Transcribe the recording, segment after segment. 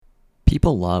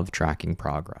People love tracking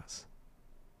progress.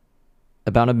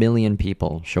 About 1 million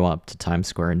people show up to Times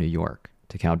Square in New York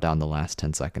to count down the last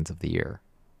 10 seconds of the year.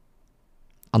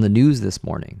 On the news this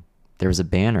morning, there's a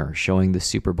banner showing the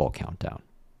Super Bowl countdown,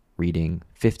 reading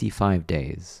 55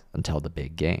 days until the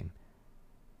big game.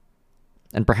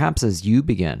 And perhaps as you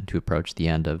begin to approach the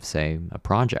end of, say, a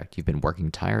project you've been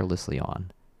working tirelessly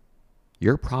on,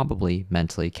 you're probably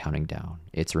mentally counting down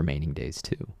its remaining days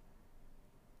too.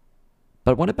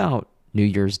 But what about New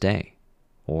Year's Day,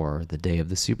 or the day of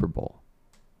the Super Bowl,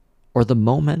 or the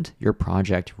moment your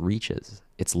project reaches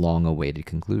its long-awaited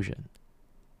conclusion?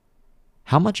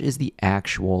 How much is the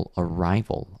actual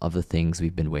arrival of the things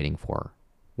we've been waiting for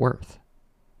worth?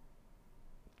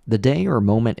 The day or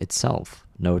moment itself,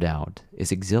 no doubt,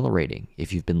 is exhilarating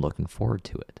if you've been looking forward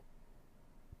to it.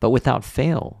 But without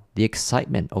fail, the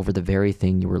excitement over the very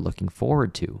thing you were looking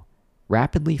forward to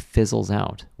rapidly fizzles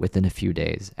out within a few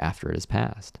days after it has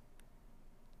passed.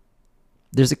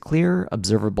 There's a clear,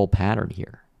 observable pattern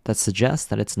here that suggests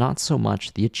that it's not so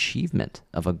much the achievement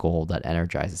of a goal that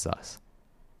energizes us,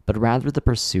 but rather the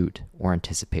pursuit or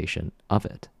anticipation of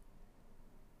it.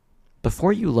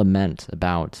 Before you lament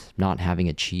about not having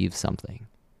achieved something,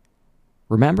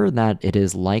 remember that it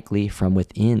is likely from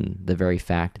within the very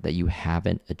fact that you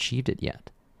haven't achieved it yet,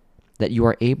 that you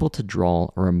are able to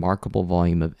draw a remarkable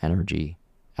volume of energy,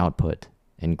 output,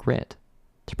 and grit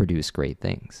to produce great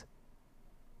things.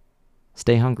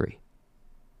 Stay hungry.